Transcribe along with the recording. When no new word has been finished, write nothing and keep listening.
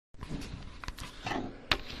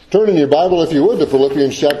Turn in your Bible, if you would, to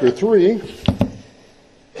Philippians chapter 3.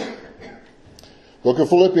 Book of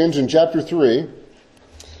Philippians in chapter 3.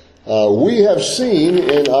 We have seen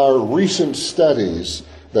in our recent studies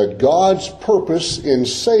that God's purpose in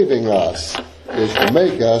saving us is to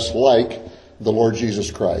make us like the Lord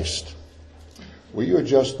Jesus Christ. Will you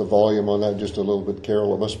adjust the volume on that just a little bit,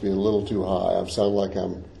 Carol? It must be a little too high. I sound like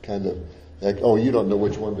I'm kind of... Oh, you don't know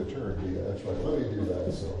which one to turn, do you? That's right. Let me do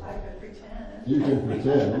that. So I can pretend. You can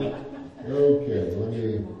pretend. Okay, let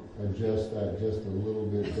me adjust that just a little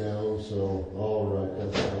bit down. So, all right,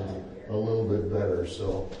 that sounds a little bit better.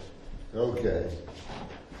 So, okay.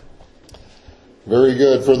 Very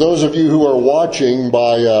good. For those of you who are watching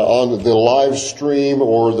by on the live stream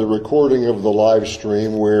or the recording of the live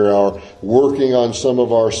stream, we are working on some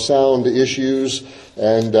of our sound issues,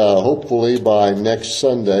 and hopefully by next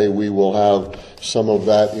Sunday we will have some of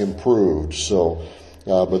that improved. So,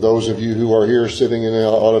 but those of you who are here sitting in the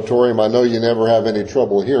auditorium, I know you never have any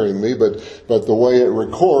trouble hearing me, but the way it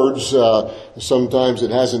records, sometimes it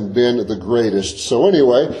hasn't been the greatest. So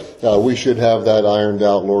anyway, we should have that ironed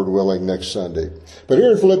out, Lord willing, next Sunday. But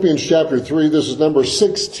here in Philippians chapter 3, this is number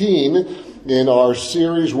 16 in our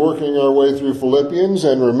series working our way through Philippians.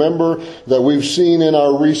 And remember that we've seen in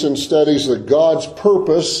our recent studies that God's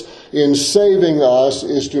purpose in saving us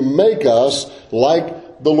is to make us like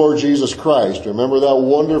the Lord Jesus Christ. Remember that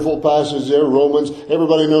wonderful passage there, Romans.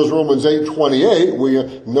 Everybody knows Romans 8:28. We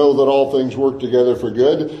know that all things work together for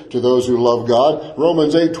good to those who love God.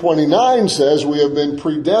 Romans 8:29 says we have been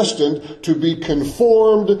predestined to be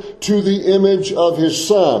conformed to the image of His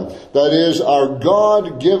Son. That is, our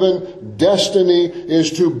God-given destiny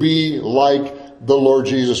is to be like the Lord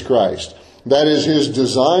Jesus Christ. That is His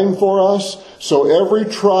design for us. So every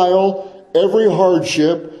trial, every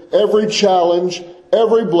hardship, every challenge,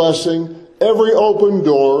 every blessing, every open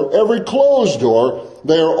door, every closed door,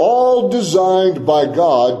 they are all designed by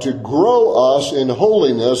God to grow us in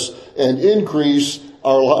holiness and increase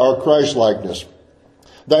our Christ-likeness.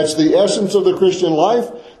 That's the essence of the Christian life.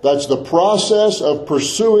 That's the process of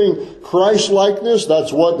pursuing Christ-likeness.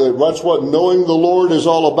 That's what knowing the Lord is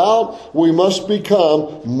all about. We must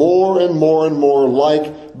become more and more and more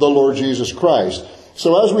like the Lord Jesus Christ.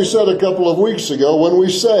 So as we said a couple of weeks ago, when we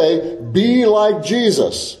say, be like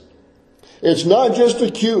Jesus, it's not just a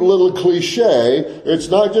cute little cliche. It's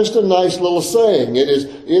not just a nice little saying. It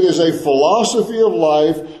is a philosophy of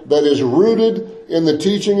life that is rooted in the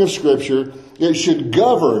teaching of Scripture. It should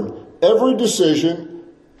govern every decision,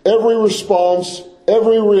 every response,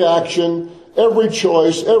 every reaction, every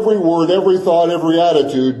choice, every word, every thought, every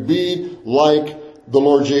attitude. Be like the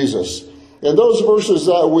Lord Jesus. And those verses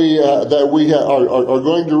that we are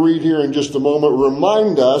going to read here in just a moment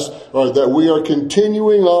remind us that we are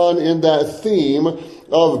continuing on in that theme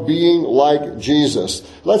of being like Jesus.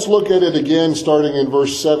 Let's look at it again, starting in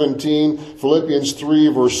verse 17, Philippians 3,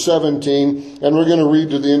 verse 17, and we're going to read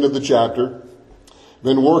to the end of the chapter.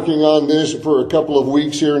 Been working on this for a couple of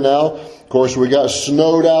weeks here now. Of course, we got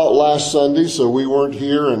snowed out last Sunday, so we weren't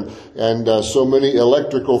here, and so many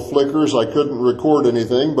electrical flickers, I couldn't record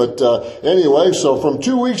anything. But anyway, so from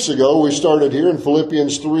 2 weeks ago, we started here in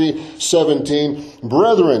Philippians 3:17.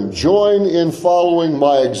 Brethren, join in following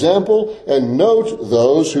my example, and note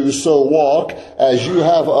those who so walk as you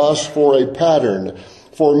have us for a pattern.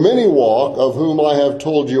 For many walk, of whom I have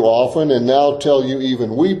told you often, and now tell you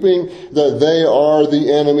even weeping, that they are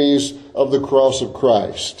the enemies of the cross of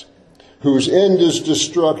Christ, whose end is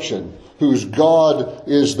destruction, whose God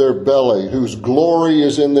is their belly, whose glory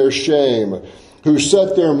is in their shame, who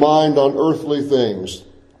set their mind on earthly things.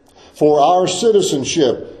 For our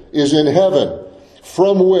citizenship is in heaven,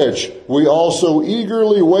 from which we also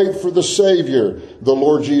eagerly wait for the Savior, the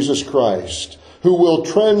Lord Jesus Christ, who will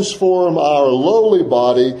transform our lowly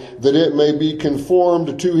body that it may be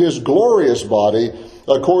conformed to His glorious body,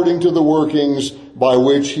 according to the workings by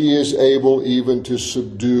which He is able even to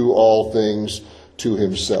subdue all things to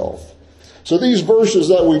Himself. So these verses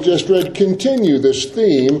that we just read continue this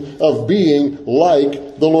theme of being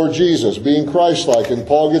like the Lord Jesus, being Christ-like. And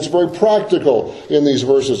Paul gets very practical in these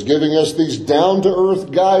verses, giving us these down-to-earth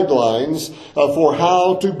guidelines for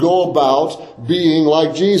how to go about being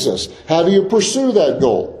like Jesus. How do you pursue that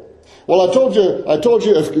goal? Well, I told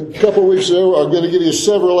you a couple of weeks ago, I'm going to give you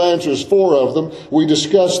several answers, 4 of them. We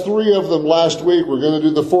discussed 3 of them last week. We're going to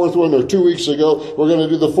do the 4th one, or 2 weeks ago. We're going to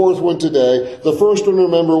do the 4th one today. The first one,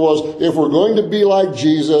 remember, was if we're going to be like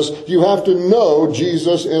Jesus, you have to know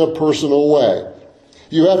Jesus in a personal way.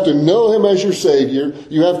 You have to know him as your Savior.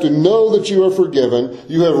 You have to know that you are forgiven.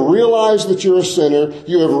 You have realized that you're a sinner.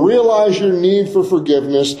 You have realized your need for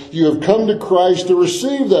forgiveness. You have come to Christ to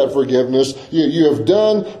receive that forgiveness. You have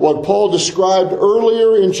done what Paul described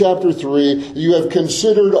earlier in chapter 3. You have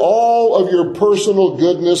considered all of your personal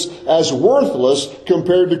goodness as worthless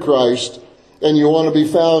compared to Christ, and you want to be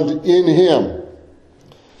found in him,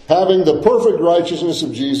 having the perfect righteousness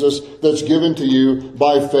of Jesus that's given to you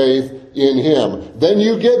by faith in him. Then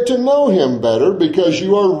you get to know him better because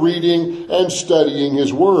you are reading and studying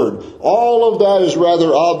his word. All of that is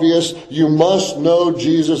rather obvious. You must know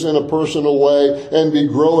Jesus in a personal way and be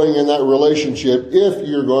growing in that relationship if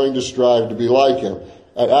you're going to strive to be like him.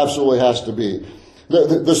 It absolutely has to be.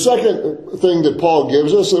 The second thing that Paul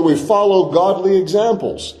gives us is that we follow godly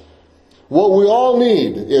examples. What we all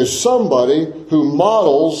need is somebody who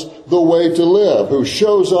models the way to live, who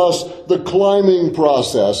shows us the climbing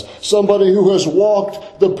process, somebody who has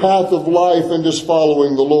walked the path of life and is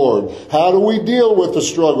following the Lord. How do we deal with the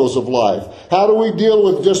struggles of life? How do we deal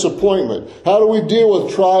with disappointment? How do we deal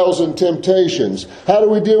with trials and temptations? How do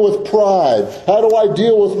we deal with pride? How do I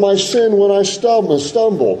deal with my sin when I stumble?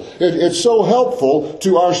 It's so helpful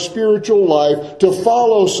to our spiritual life to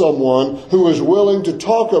follow someone who is willing to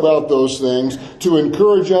talk about those things, to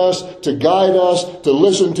encourage us, to guide us, to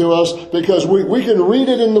listen to us, because we can read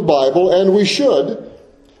it in the Bible, and we should,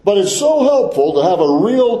 but it's so helpful to have a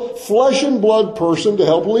real flesh and blood person to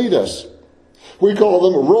help lead us. We call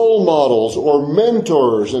them role models or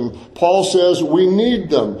mentors, and Paul says we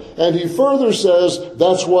need them. And he further says,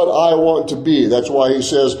 that's what I want to be. That's why he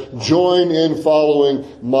says, join in following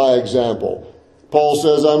my example. Paul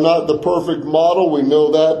says, I'm not the perfect model. We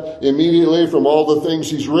know that immediately from all the things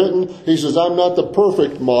he's written. He says, I'm not the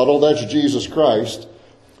perfect model. That's Jesus Christ.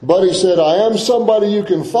 But he said, I am somebody you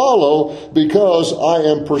can follow because I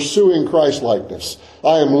am pursuing Christ-likeness.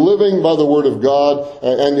 I am living by the Word of God.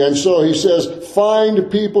 And so he says,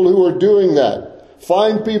 find people who are doing that.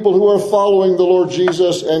 Find people who are following the Lord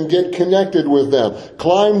Jesus and get connected with them.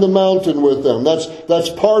 Climb the mountain with them. That's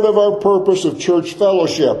part of our purpose of church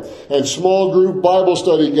fellowship and small group Bible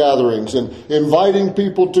study gatherings and inviting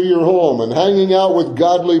people to your home and hanging out with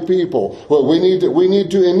godly people. Well, we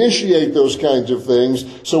need to initiate those kinds of things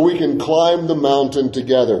so we can climb the mountain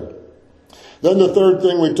together. Then the third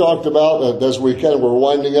thing we talked about as we kind of were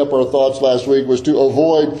winding up our thoughts last week was to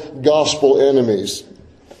avoid gospel enemies.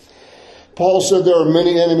 Paul said there are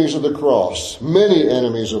many enemies of the cross, many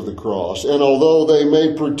enemies of the cross. And although they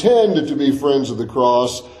may pretend to be friends of the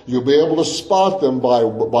cross, you'll be able to spot them by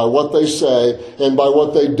what they say and by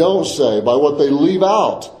what they don't say, by what they leave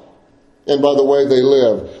out, and by the way they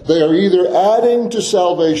live. They are either adding to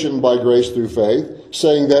salvation by grace through faith,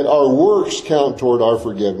 saying that our works count toward our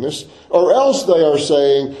forgiveness, or else they are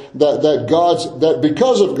saying that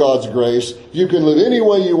because of God's grace, you can live any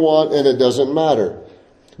way you want and it doesn't matter.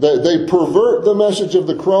 They pervert the message of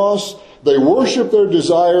the cross. They worship their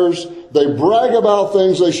desires. They brag about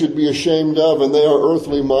things they should be ashamed of, and they are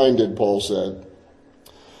earthly minded, Paul said.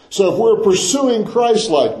 So if we're pursuing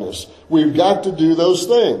Christ-likeness, we've got to do those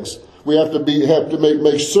things. We have to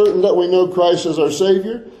make certain that we know Christ as our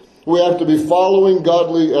Savior. We have to be following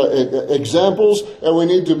godly examples, and we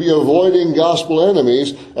need to be avoiding gospel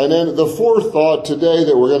enemies. And then the fourth thought today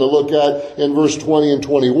that we're going to look at in verse 20 and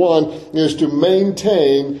 21 is to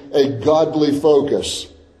maintain a godly focus.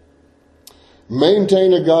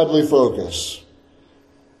 Maintain a godly focus.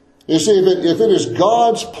 You see, if it is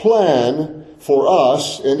God's plan for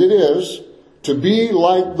us, and it is, to be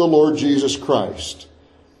like the Lord Jesus Christ,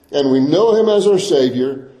 and we know him as our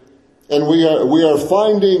Savior, and we are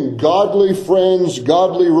finding godly friends,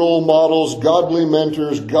 godly role models, godly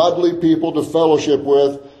mentors, godly people to fellowship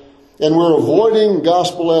with, and we're avoiding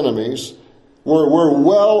gospel enemies, we're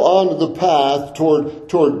well on the path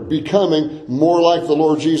toward becoming more like the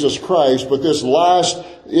Lord Jesus Christ. But this last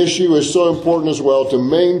issue is so important as well, to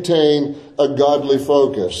maintain a godly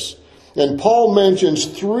focus. And Paul mentions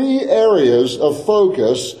 3 areas of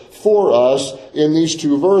focus for us in these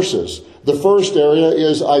 2 verses. The first area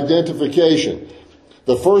is identification.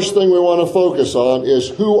 The first thing we want to focus on is,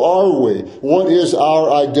 who are we? What is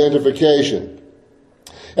our identification?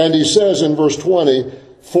 And he says in verse 20,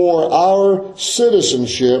 for our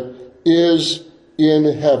citizenship is in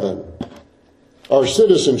heaven. Our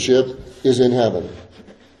citizenship is in heaven.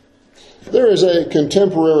 There is a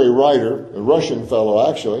contemporary writer, a Russian fellow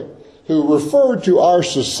actually, who referred to our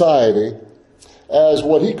society as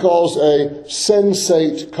what he calls a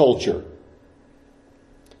sensate culture.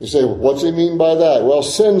 You say, what's he mean by that? Well,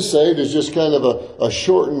 sensate is just kind of a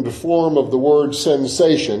shortened form of the word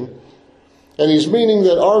sensation. And he's meaning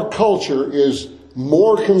that our culture is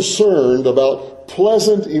more concerned about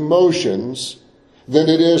pleasant emotions than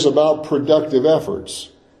it is about productive efforts.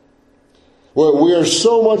 Well, we are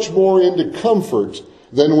so much more into comfort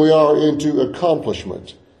than we are into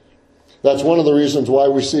accomplishment. That's one of the reasons why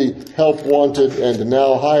we see help wanted and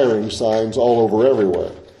now hiring signs all over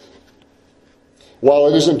everywhere.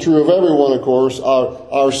 While it isn't true of everyone, of course,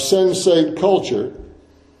 our sensate culture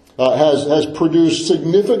has produced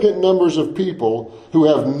significant numbers of people who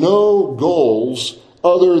have no goals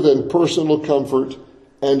other than personal comfort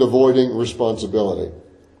and avoiding responsibility.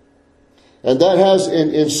 And that has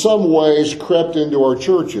in some ways crept into our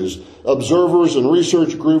churches. Observers and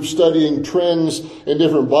research groups studying trends in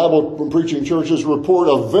different Bible preaching churches report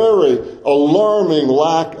a very alarming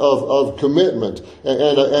lack of commitment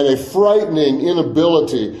and a frightening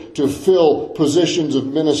inability to fill positions of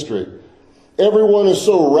ministry. Everyone is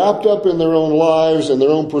so wrapped up in their own lives and their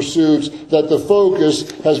own pursuits that the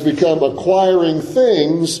focus has become acquiring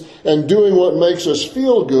things and doing what makes us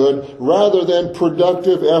feel good rather than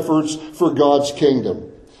productive efforts for God's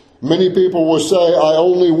kingdom. Many people will say, I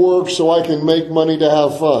only work so I can make money to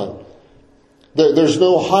have fun. There's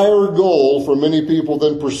no higher goal for many people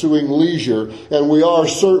than pursuing leisure, and we are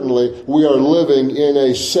living in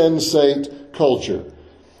a sensate culture.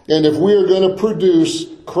 And if we are going to produce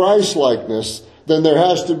Christ-likeness, then there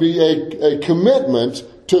has to be a commitment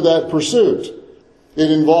to that pursuit. It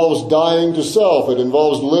involves dying to self. It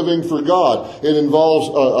involves living for God. It involves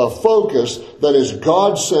a focus that is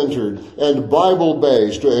God-centered and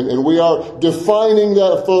Bible-based. And we are defining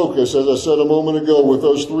that focus, as I said a moment ago, with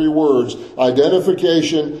those three words: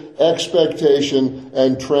 identification, expectation,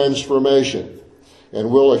 and transformation.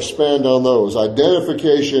 And we'll expand on those.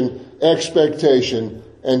 Identification, expectation,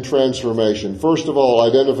 and transformation. First of all,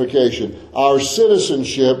 identification. Our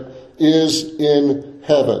citizenship is in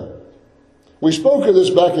heaven. We spoke of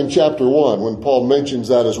this back in chapter 1 when Paul mentions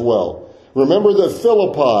that as well. Remember that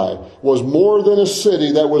Philippi was more than a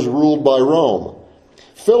city that was ruled by Rome.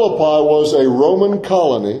 Philippi was a Roman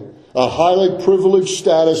colony, a highly privileged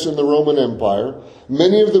status in the Roman Empire.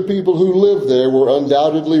 Many of the people who lived there were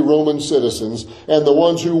undoubtedly Roman citizens, and the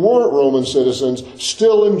ones who weren't Roman citizens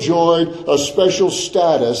still enjoyed a special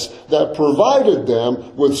status that provided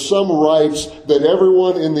them with some rights that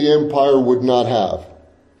everyone in the empire would not have.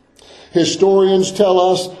 Historians tell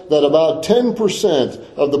us that about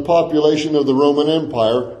 10% of the population of the Roman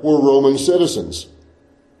Empire were Roman citizens.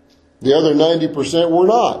 The other 90% were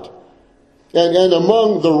not. And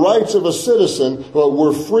among the rights of a citizen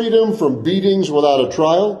were freedom from beatings without a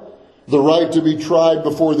trial, the right to be tried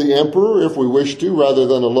before the emperor if we wish to, rather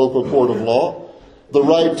than a local court of law, the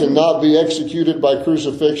right to not be executed by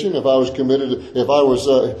crucifixion if I was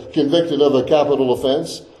convicted of a capital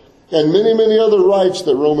offense, and many, many other rights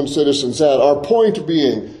that Roman citizens had. Our point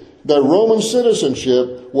being that Roman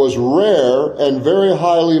citizenship was rare and very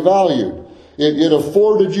highly valued. It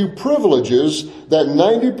afforded you privileges that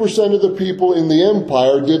 90% of the people in the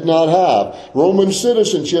empire did not have. Roman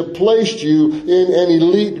citizenship placed you in an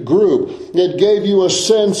elite group. It gave you a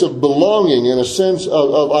sense of belonging and a sense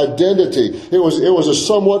of identity. It was a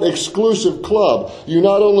somewhat exclusive club. You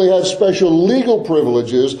not only had special legal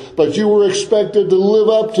privileges, but you were expected to live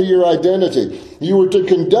up to your identity. You were to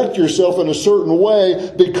conduct yourself in a certain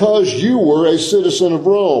way because you were a citizen of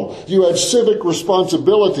Rome. You had civic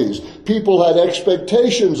responsibilities. People had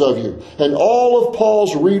expectations of you. And all of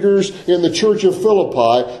Paul's readers in the church of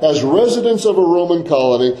Philippi, as residents of a Roman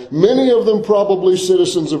colony, many of them probably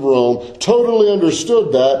citizens of Rome, totally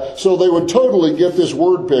understood that, so they would totally get this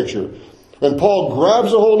word picture. And Paul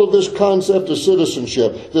grabs a hold of this concept of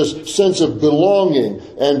citizenship, this sense of belonging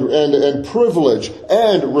and privilege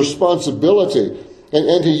and responsibility.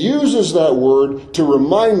 And he uses that word to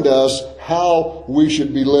remind us how we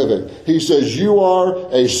should be living. He says, you are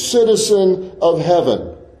a citizen of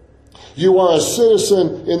heaven. You are a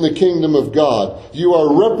citizen in the kingdom of God. You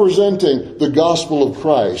are representing the gospel of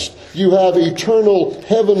Christ. You have eternal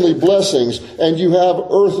heavenly blessings, and you have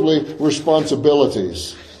earthly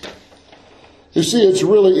responsibilities. You see, it's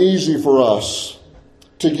really easy for us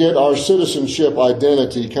to get our citizenship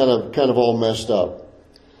identity kind of all messed up.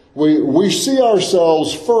 We see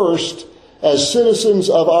ourselves first as citizens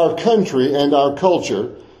of our country and our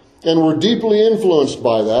culture, and we're deeply influenced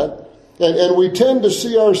by that. And we tend to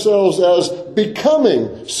see ourselves as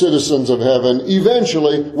becoming citizens of heaven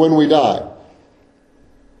eventually when we die.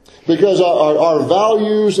 Because our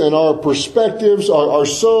values and our perspectives are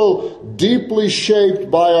so deeply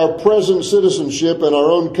shaped by our present citizenship in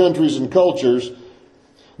our own countries and cultures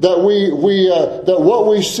that what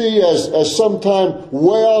we see as sometime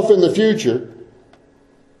way off in the future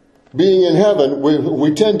being in heaven,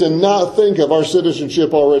 we tend to not think of our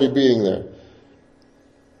citizenship already being there.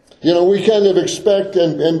 You know, we kind of expect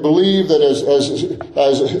and believe that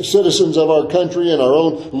as citizens of our country and our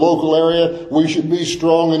own local area, we should be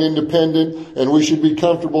strong and independent, and we should be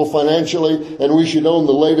comfortable financially, and we should own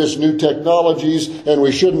the latest new technologies, and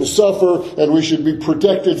we shouldn't suffer, and we should be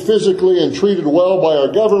protected physically and treated well by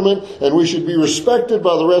our government, and we should be respected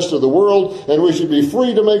by the rest of the world, and we should be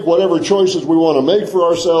free to make whatever choices we want to make for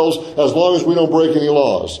ourselves as long as we don't break any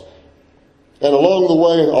laws. And along the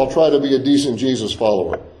way, I'll try to be a decent Jesus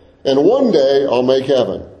follower. And one day I'll make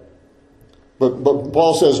heaven. But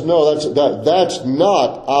Paul says, no, that's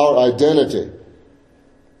not our identity.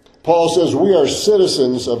 Paul says we are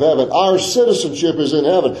citizens of heaven. Our citizenship is in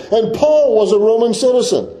heaven. And Paul was a Roman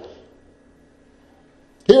citizen.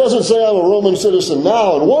 He doesn't say I'm a Roman citizen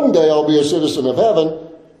now and one day I'll be a citizen of heaven.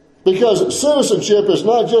 Because citizenship is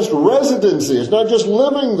not just residency. It's not just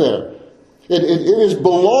living there. It is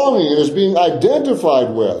belonging. It is being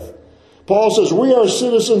identified with. Paul says we are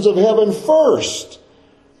citizens of heaven first,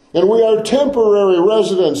 and we are temporary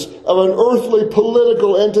residents of an earthly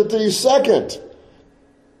political entity second.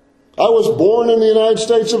 I was born in the United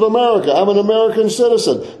States of America. I'm an American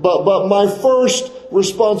citizen. But my first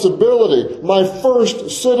responsibility, my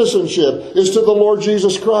first citizenship is to the Lord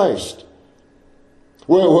Jesus Christ.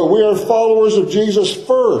 We are followers of Jesus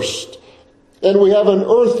first, and we have an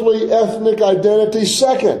earthly ethnic identity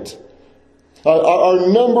second. Our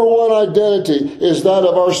number one identity is that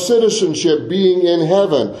of our citizenship being in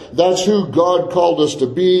heaven. That's who God called us to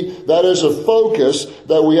be. That is a focus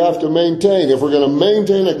that we have to maintain. If we're going to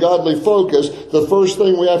maintain a godly focus, the first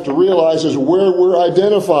thing we have to realize is where we're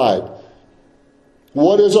identified.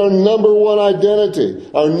 What is our number one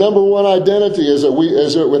identity? Our number one identity is that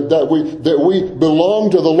we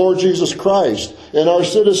belong to the Lord Jesus Christ, and our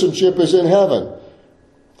citizenship is in heaven.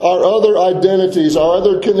 Our other identities, our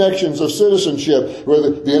other connections of citizenship, whether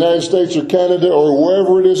the United States or Canada or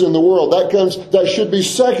wherever it is in the world, that should be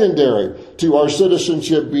secondary to our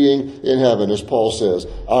citizenship being in heaven. As Paul says,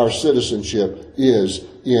 our citizenship is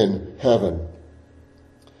in heaven.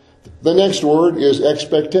 The next word is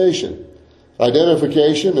expectation.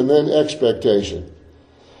 Identification and then expectation.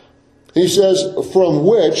 He says, from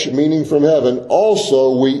which, meaning from heaven,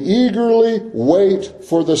 also we eagerly wait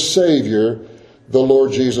for the Savior, the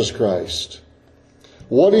Lord Jesus Christ.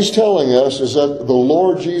 What he's telling us is that the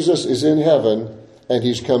Lord Jesus is in heaven and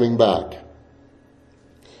he's coming back.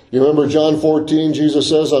 You remember John 14, Jesus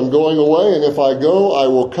says, I'm going away, and if I go, I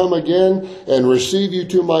will come again and receive you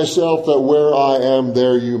to myself, that where I am,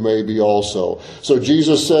 there you may be also. So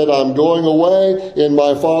Jesus said, I'm going away. In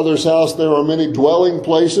my Father's house there are many dwelling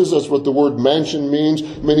places. That's what the word mansion means.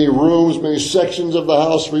 Many rooms, many sections of the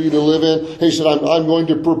house for you to live in. He said, I'm going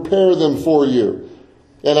to prepare them for you.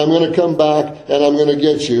 And I'm going to come back, and I'm going to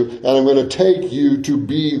get you, and I'm going to take you to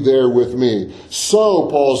be there with me. So,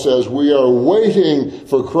 Paul says, we are waiting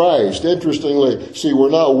for Christ. Interestingly, see,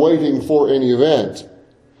 we're not waiting for an event.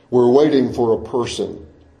 We're waiting for a person.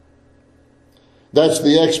 That's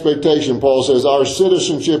the expectation, Paul says. Our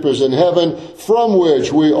citizenship is in heaven, from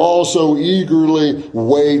which we also eagerly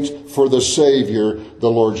wait for the Savior,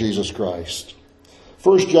 the Lord Jesus Christ.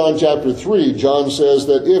 1 John chapter 3, John says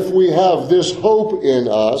that if we have this hope in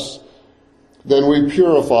us, then we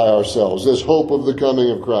purify ourselves, this hope of the coming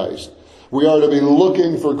of Christ. We are to be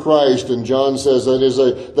looking for Christ, and John says that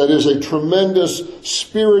is a tremendous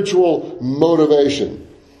spiritual motivation.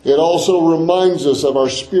 It also reminds us of our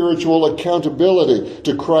spiritual accountability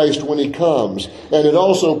to Christ when he comes, and it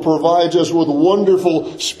also provides us with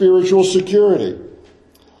wonderful spiritual security.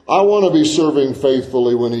 I want to be serving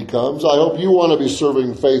faithfully when he comes. I hope you want to be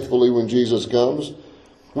serving faithfully when Jesus comes.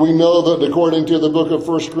 We know that according to the book of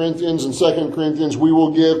 1 Corinthians and 2 Corinthians, we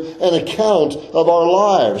will give an account of our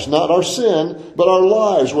lives, not our sin, but our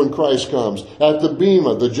lives when Christ comes at the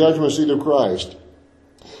bema, the judgment seat of Christ.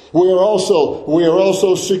 We are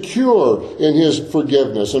also secure in his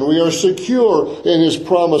forgiveness, and we are secure in his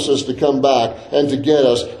promises to come back and to get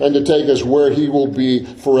us and to take us where he will be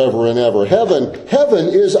forever and ever. Heaven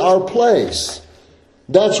is our place.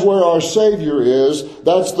 That's where our Savior is.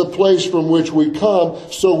 That's the place from which we come.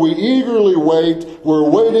 So we eagerly wait. We're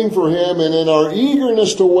waiting for him. And in our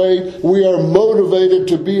eagerness to wait, we are motivated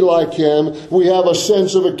to be like him. We have a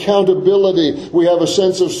sense of accountability. We have a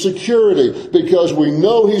sense of security because we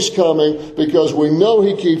know he's coming, because we know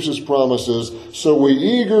he keeps his promises. So we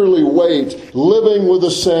eagerly wait, living with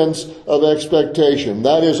a sense of expectation.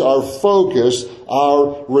 That is our focus,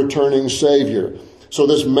 our returning Savior. So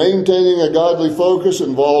this maintaining a godly focus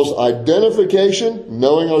involves identification,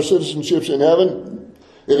 knowing our citizenship's in heaven.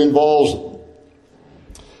 It involves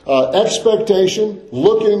Expectation,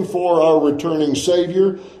 looking for our returning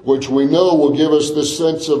Savior, which we know will give us this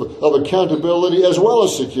sense of accountability as well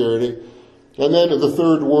as security. And then the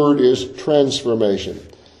third word is transformation.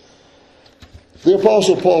 The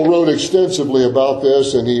Apostle Paul wrote extensively about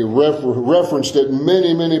this, and he referenced it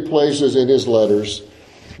many, many places in his letters,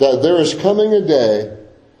 that there is coming a day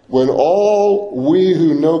when all we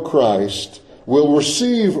who know Christ will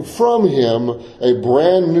receive from him a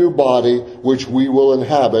brand new body which we will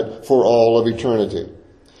inhabit for all of eternity.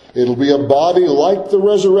 It'll be a body like the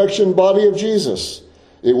resurrection body of Jesus.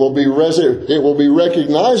 It will be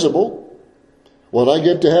recognizable. When I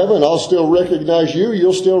get to heaven, I'll still recognize you.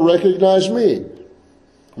 You'll still recognize me.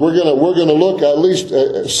 We're gonna look at least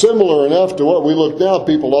similar enough to what we look now.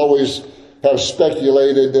 People always have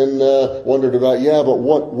speculated and wondered about, but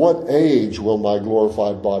what age will my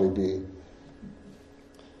glorified body be?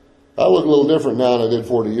 I look a little different now than I did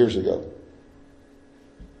 40 years ago.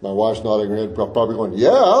 My wife's nodding her head, probably going,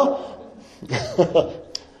 yeah.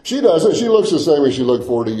 She doesn't. She looks the same as she looked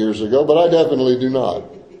 40 years ago, but I definitely do not.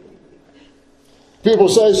 People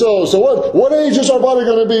say, so what age is our body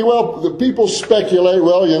going to be? Well, the people speculate,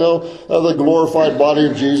 the glorified body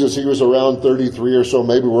of Jesus, he was around 33 or so.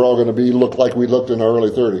 Maybe we're all going to look like we looked in our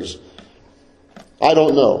early 30s. I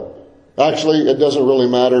don't know. Actually, it doesn't really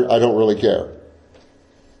matter. I don't really care.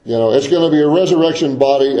 It's going to be a resurrection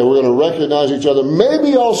body, and we're going to recognize each other.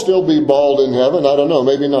 Maybe I'll still be bald in heaven. I don't know.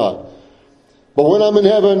 Maybe not. But when I'm in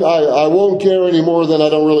heaven, I won't care any more than I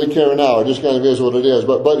don't really care now. It just kind of is what it is.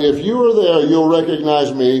 But if you are there, you'll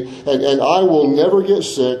recognize me, and I will never get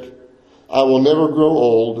sick. I will never grow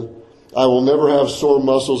old. I will never have sore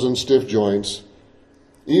muscles and stiff joints.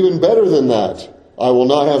 Even better than that, I will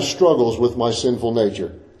not have struggles with my sinful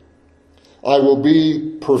nature. I will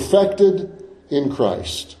be perfected in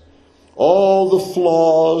Christ. All the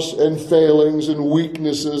flaws and failings and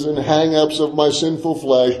weaknesses and hang-ups of my sinful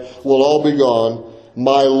flesh will all be gone.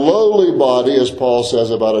 My lowly body, as Paul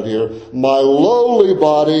says about it here, my lowly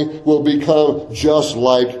body will become just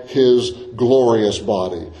like his glorious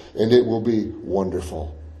body. And it will be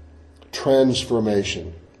wonderful.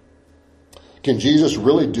 Transformation. Can Jesus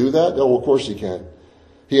really do that? Oh, of course he can.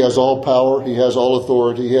 He has all power. He has all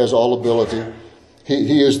authority. He has all ability.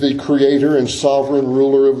 He is the creator and sovereign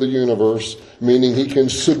ruler of the universe, meaning he can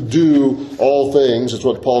subdue all things. That's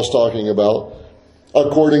what Paul's talking about.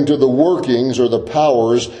 According to the workings or the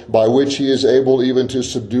powers by which he is able even to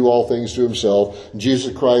subdue all things to himself.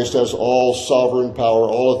 Jesus Christ has all sovereign power,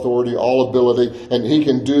 all authority, all ability, and he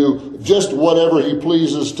can do just whatever he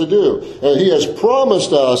pleases to do. And he has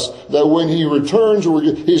promised us that when he returns,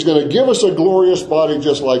 he's going to give us a glorious body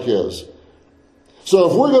just like his.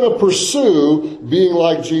 So if we're going to pursue being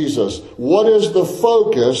like Jesus, what is the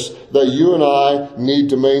focus that you and I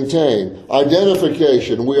need to maintain?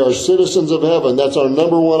 Identification. We are citizens of heaven. That's our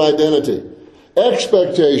number one identity.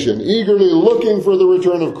 Expectation. Eagerly looking for the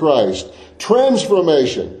return of Christ.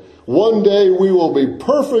 Transformation. One day we will be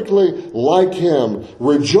perfectly like him.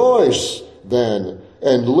 Rejoice then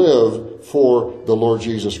and live for the Lord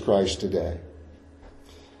Jesus Christ today.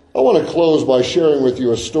 I want to close by sharing with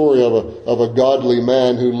you a story of a godly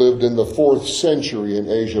man who lived in the 4th century in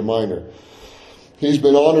Asia Minor. He's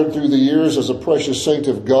been honored through the years as a precious saint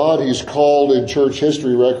of God. He's called in church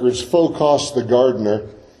history records Phocas the Gardener.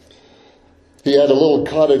 He had a little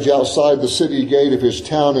cottage outside the city gate of his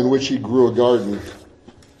town in which he grew a garden.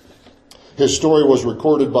 His story was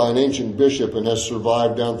recorded by an ancient bishop and has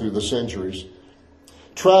survived down through the centuries.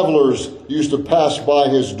 Travelers used to pass by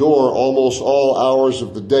his door almost all hours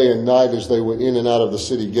of the day and night as they went in and out of the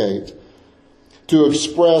city gate. To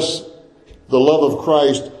express the love of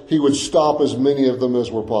Christ, he would stop as many of them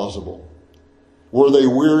as were possible. Were they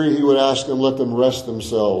weary, he would ask them, let them rest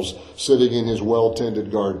themselves, sitting in his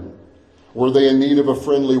well-tended garden. Were they in need of a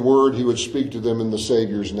friendly word, he would speak to them in the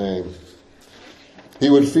Savior's name. He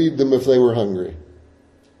would feed them if they were hungry.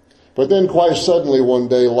 But then quite suddenly one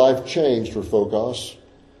day, life changed for Phocas.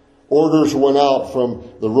 Orders went out from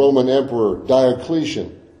the Roman Emperor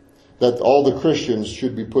Diocletian that all the Christians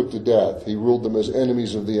should be put to death. He ruled them as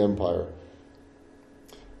enemies of the empire.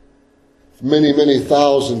 Many, many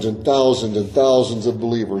thousands and thousands and thousands of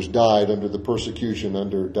believers died under the persecution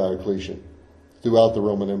under Diocletian throughout the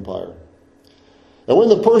Roman Empire. And when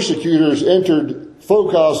the persecutors entered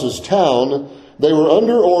Phocas's town, they were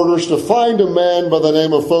under orders to find a man by the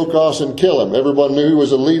name of Phocas and kill him. Everyone knew he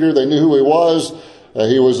was a leader. They knew who he was.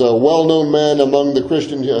 He was a well-known man among the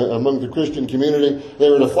Christian community. They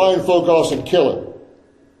were to find Phocas and kill him.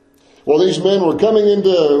 Well, these men were coming into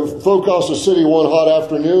Phocas' city one hot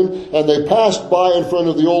afternoon, and they passed by in front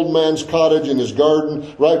of the old man's cottage in his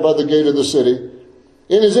garden, right by the gate of the city.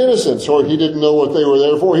 In his innocence, or he didn't know what they were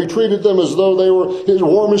there for, he treated them as though they were his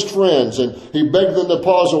warmest friends, and he begged them to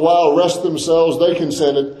pause a while, rest themselves. They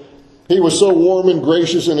consented. He was so warm and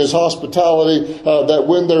gracious in his hospitality that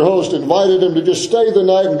when their host invited him to just stay the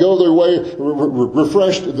night and go their way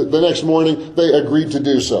refreshed the next morning, they agreed to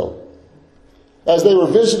do so. As they were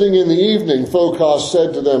visiting in the evening, Phocas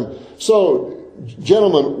said to them, "So,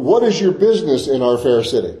 gentlemen, what is your business in our fair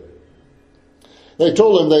city?" They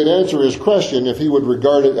told him they'd answer his question if he would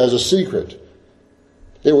regard it as a secret.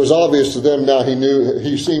 It was obvious to them now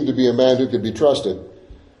he seemed to be a man who could be trusted.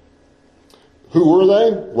 Who were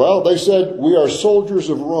they? Well, they said, "We are soldiers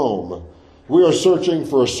of Rome. We are searching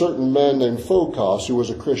for a certain man named Phocas who was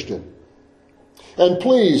a Christian. And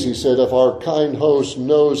please," he said, "if our kind host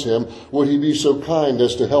knows him, would he be so kind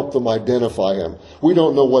as to help them identify him? We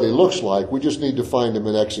don't know what he looks like. We just need to find him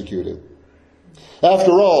and execute him.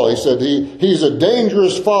 After all," he said, he's a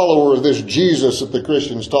dangerous follower of this Jesus that the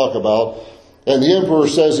Christians talk about, and the emperor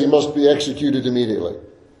says he must be executed immediately."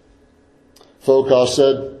 Phocas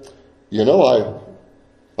said, "You know,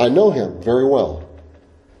 I know him very well.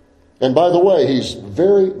 And by the way, he's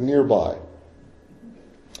very nearby.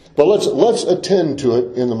 But let's attend to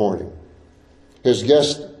it in the morning." His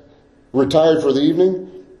guest retired for the evening.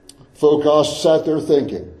 Phocas sat there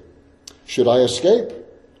thinking, should I escape?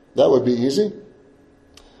 That would be easy.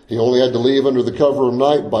 He only had to leave under the cover of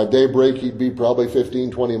night. By daybreak, he'd be probably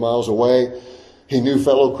 15, 20 miles away. He knew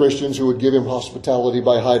fellow Christians who would give him hospitality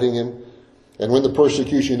by hiding him. And when the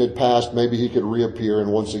persecution had passed, maybe he could reappear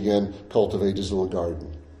and once again cultivate his little garden.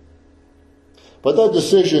 But that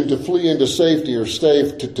decision to flee into safety or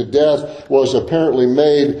stay to death was apparently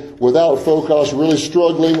made without Phocas really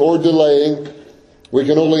struggling or delaying. We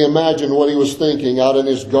can only imagine what he was thinking. Out in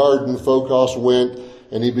his garden, Phocas went,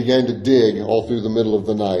 and he began to dig all through the middle of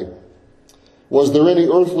the night. Was there any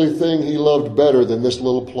earthly thing he loved better than this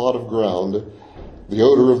little plot of ground? The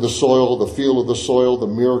odor of the soil, the feel of the soil, the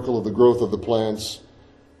miracle of the growth of the plants.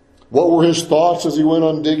 What were his thoughts as he went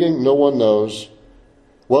on digging? No one knows.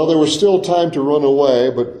 Well, there was still time to run away,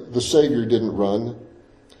 but the Savior didn't run.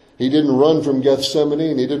 He didn't run from Gethsemane,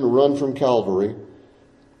 and he didn't run from Calvary.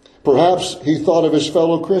 Perhaps he thought of his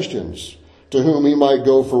fellow Christians, to whom he might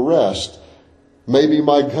go for rest. Maybe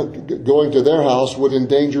going to their house would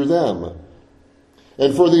endanger them.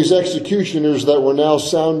 And for these executioners that were now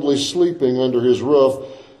soundly sleeping under his roof,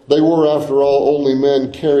 they were, after all, only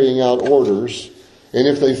men carrying out orders. And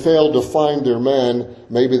if they failed to find their man,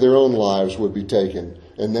 maybe their own lives would be taken,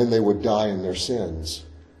 and then they would die in their sins.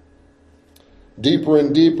 Deeper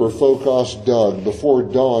and deeper Phocas dug. Before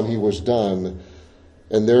dawn he was done,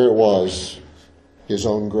 and there it was, his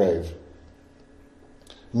own grave.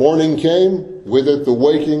 Morning came, with it the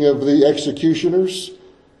waking of the executioners.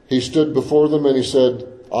 He stood before them and he said,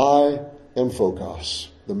 "I am Phocas,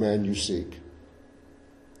 the man you seek."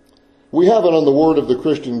 We have it on the word of the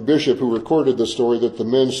Christian bishop who recorded the story that the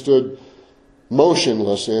men stood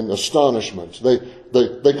motionless in astonishment. They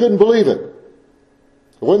couldn't believe it.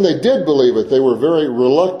 When they did believe it, they were very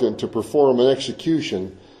reluctant to perform an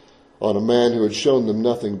execution on a man who had shown them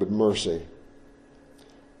nothing but mercy.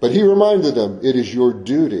 But he reminded them, "It is your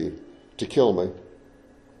duty to kill me."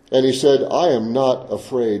 And he said, "I am not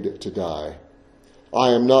afraid to die. I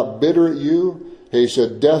am not bitter at you." He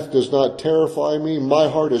said, "Death does not terrify me. My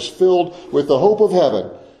heart is filled with the hope of heaven."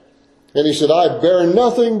 And he said, "I bear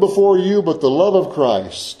nothing before you but the love of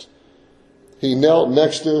Christ." He knelt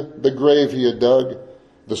next to the grave he had dug.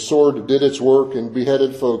 The sword did its work and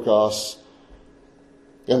beheaded Phocas.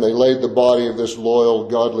 And they laid the body of this loyal,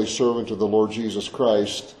 godly servant of the Lord Jesus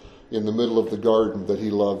Christ in the middle of the garden that he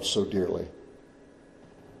loved so dearly.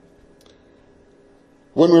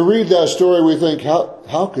 When we read that story, we think,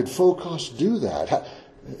 how could Phocas do that?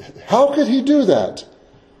 How could he do that?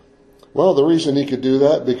 Well, the reason he could do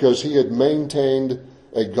that, because he had maintained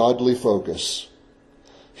a godly focus.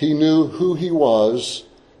 He knew who he was,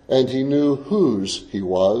 and he knew whose he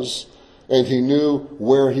was, and he knew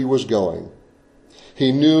where he was going.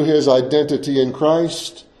 He knew his identity in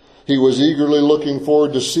Christ. He was eagerly looking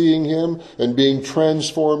forward to seeing him and being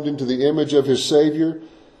transformed into the image of his Savior.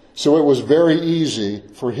 So it was very easy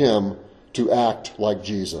for him to act like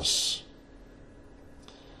Jesus.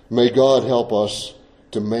 May God help us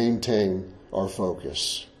to maintain our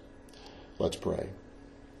focus. Let's pray.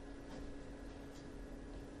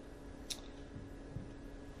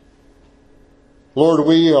 Lord,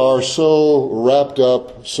 we are so wrapped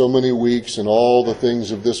up so many weeks in all the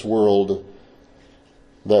things of this world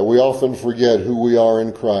that we often forget who we are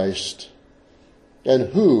in Christ and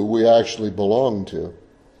who we actually belong to.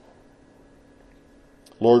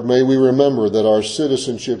 Lord, may we remember that our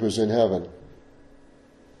citizenship is in heaven.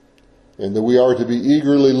 and that we are to be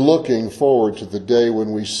eagerly looking forward to the day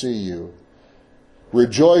when we see you,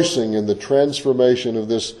 rejoicing in the transformation of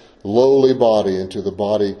this lowly body into the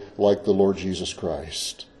body like the Lord Jesus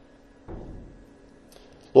Christ.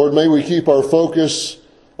 Lord, may we keep our focus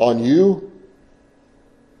on you,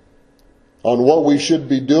 on what we should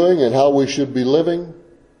be doing and how we should be living.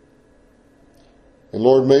 And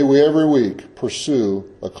Lord, may we every week pursue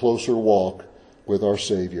a closer walk with our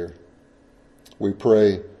Savior. We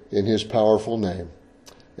pray in his powerful name.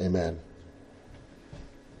 Amen.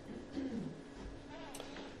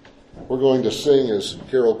 We're going to sing, as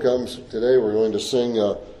Carol comes today, we're going to sing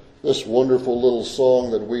this wonderful little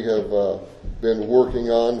song that we have been working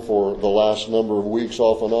on for the last number of weeks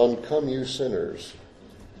off and on, Come You Sinners.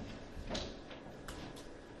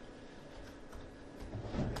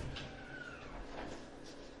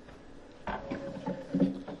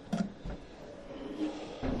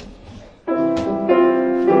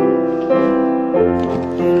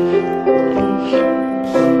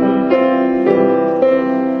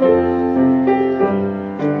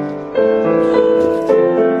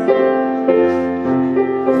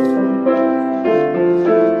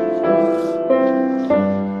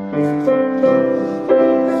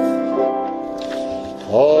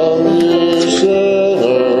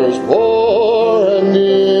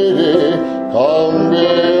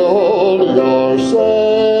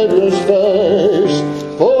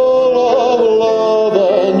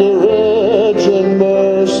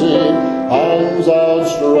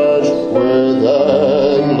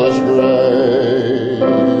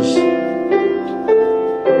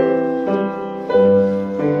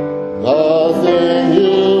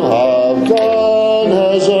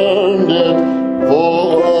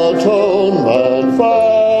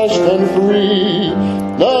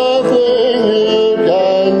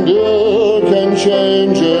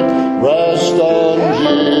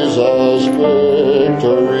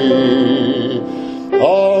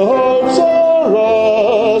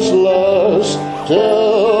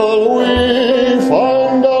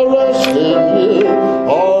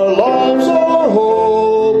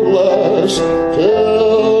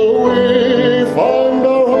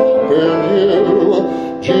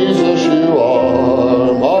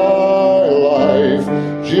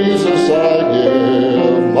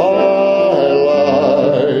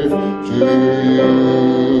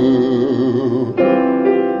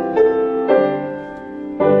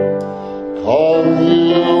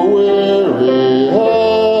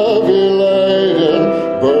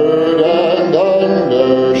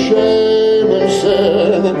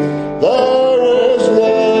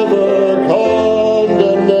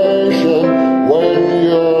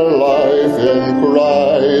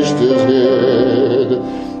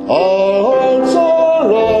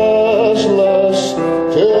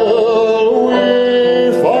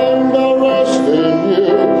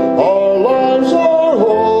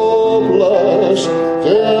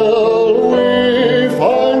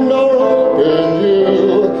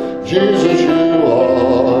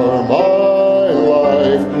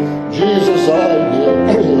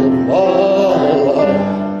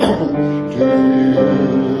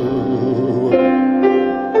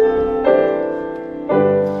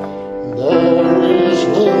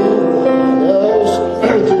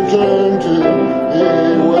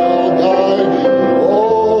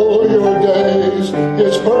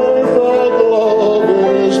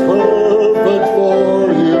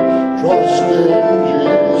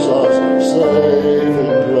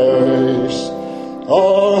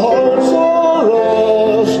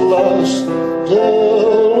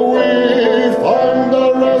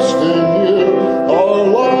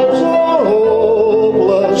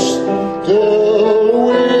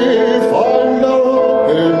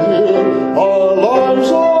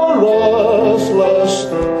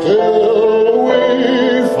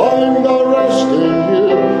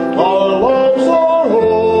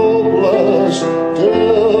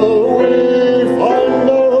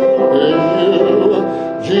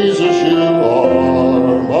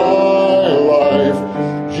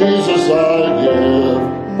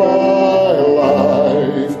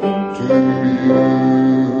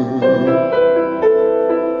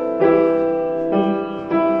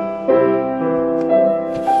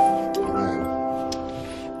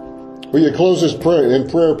 Will you close this in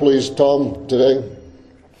prayer, please, Tom, today?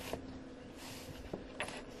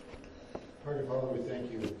 Heavenly Father, we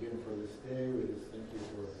thank you again for this day. We just thank you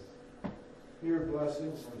for your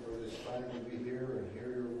blessings and for this time to be here and hear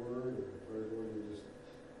your word. And pray, Lord, you just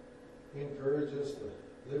encourage us to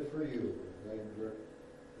live for you. Guide and direct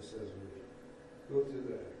us as we go through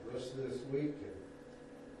the rest of this week. And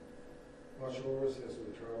watch over us as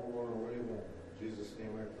we travel on our way home. In Jesus'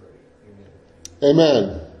 name I pray. Amen.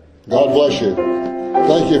 Amen. God bless you.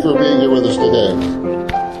 Thank you for being here with us today.